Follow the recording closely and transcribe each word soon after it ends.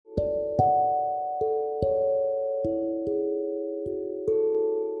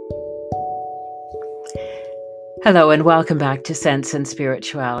Hello, and welcome back to Sense and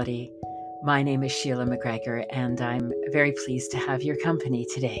Spirituality. My name is Sheila McGregor, and I'm very pleased to have your company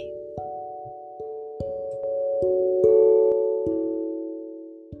today.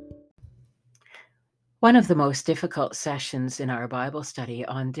 One of the most difficult sessions in our Bible study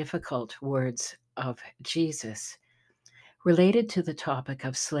on difficult words of Jesus related to the topic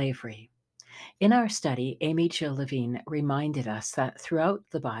of slavery. In our study, Amy Jill Levine reminded us that throughout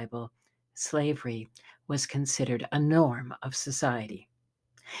the Bible, slavery was considered a norm of society.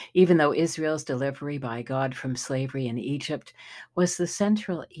 Even though Israel's delivery by God from slavery in Egypt was the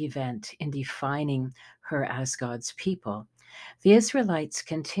central event in defining her as God's people, the Israelites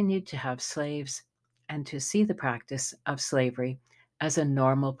continued to have slaves and to see the practice of slavery as a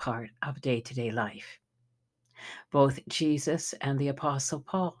normal part of day-to-day life. Both Jesus and the Apostle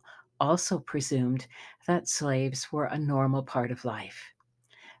Paul also presumed that slaves were a normal part of life.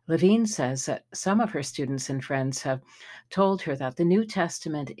 Levine says that some of her students and friends have told her that the New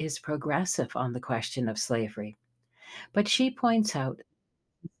Testament is progressive on the question of slavery, but she points out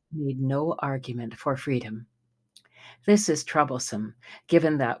made no argument for freedom. This is troublesome,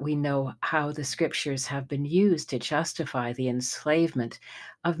 given that we know how the scriptures have been used to justify the enslavement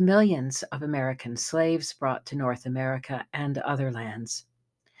of millions of American slaves brought to North America and other lands.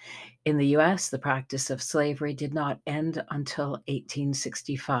 In the US, the practice of slavery did not end until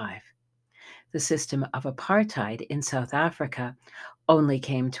 1865. The system of apartheid in South Africa only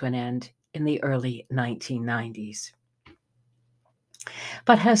came to an end in the early 1990s.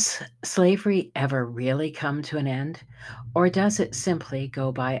 But has slavery ever really come to an end, or does it simply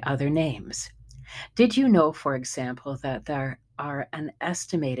go by other names? Did you know, for example, that there are an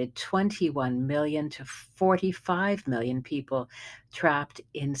estimated 21 million to 45 million people trapped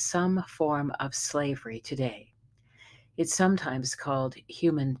in some form of slavery today? It's sometimes called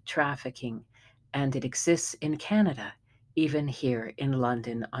human trafficking, and it exists in Canada, even here in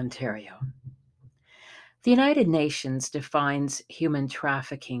London, Ontario. The United Nations defines human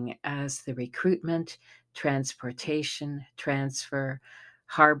trafficking as the recruitment, transportation, transfer,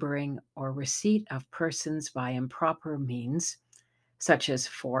 harboring, or receipt of persons by improper means, such as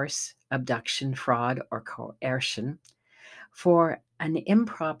force, abduction, fraud, or coercion, for an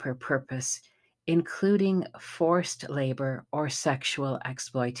improper purpose, including forced labor or sexual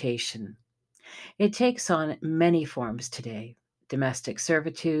exploitation. It takes on many forms today: domestic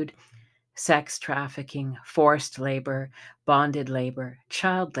servitude, sex trafficking, forced labor, bonded labor,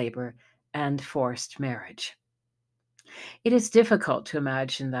 child labor, and forced marriage. It is difficult to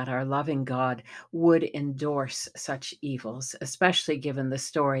imagine that our loving God would endorse such evils, especially given the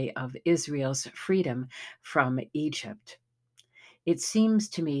story of Israel's freedom from Egypt. It seems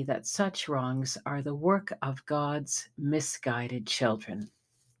to me that such wrongs are the work of God's misguided children.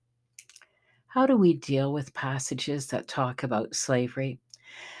 How do we deal with passages that talk about slavery?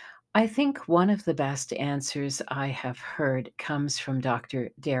 I think one of the best answers I have heard comes from Dr.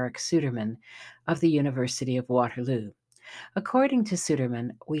 Derek Suderman of the University of Waterloo. According to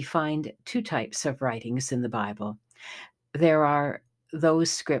Suderman, we find two types of writings in the Bible. There are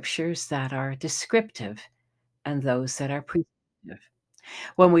those scriptures that are descriptive and those that are prescriptive.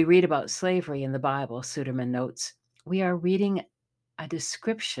 When we read about slavery in the Bible, Suderman notes, we are reading a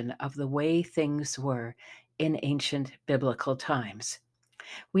description of the way things were in ancient biblical times.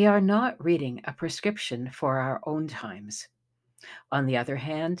 We are not reading a prescription for our own times. On the other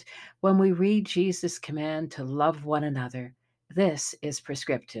hand, when we read Jesus' command to love one another, this is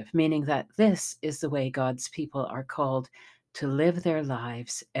prescriptive, meaning that this is the way God's people are called to live their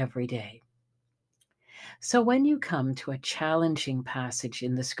lives every day. So when you come to a challenging passage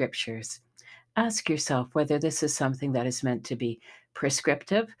in the scriptures, ask yourself whether this is something that is meant to be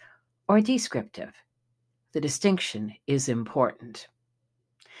prescriptive or descriptive. The distinction is important.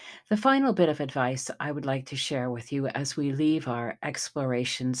 The final bit of advice I would like to share with you as we leave our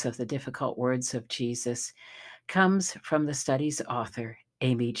explorations of the difficult words of Jesus comes from the study's author,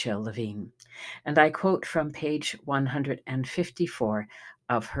 Amy Jill Levine. And I quote from page 154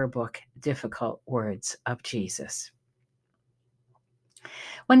 of her book, Difficult Words of Jesus.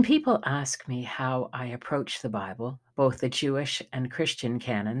 When people ask me how I approach the Bible, both the Jewish and Christian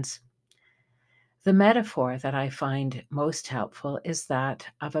canons, the metaphor that I find most helpful is that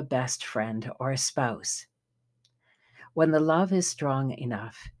of a best friend or a spouse. When the love is strong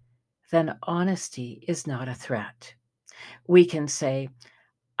enough, then honesty is not a threat. We can say,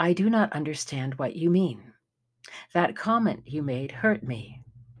 I do not understand what you mean. That comment you made hurt me.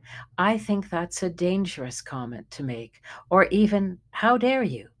 I think that's a dangerous comment to make, or even, how dare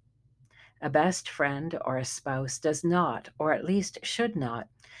you? A best friend or a spouse does not, or at least should not,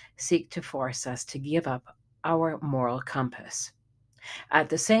 seek to force us to give up our moral compass. At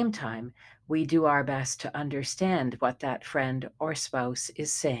the same time, we do our best to understand what that friend or spouse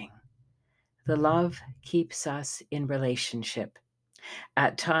is saying. The love keeps us in relationship.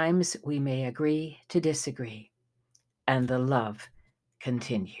 At times, we may agree to disagree, and the love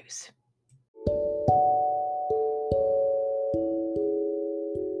continues.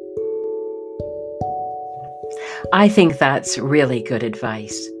 I think that's really good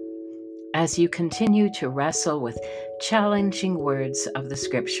advice. As you continue to wrestle with challenging words of the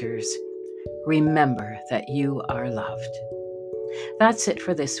scriptures, remember that you are loved. That's it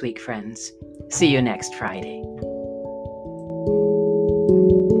for this week, friends. See you next Friday.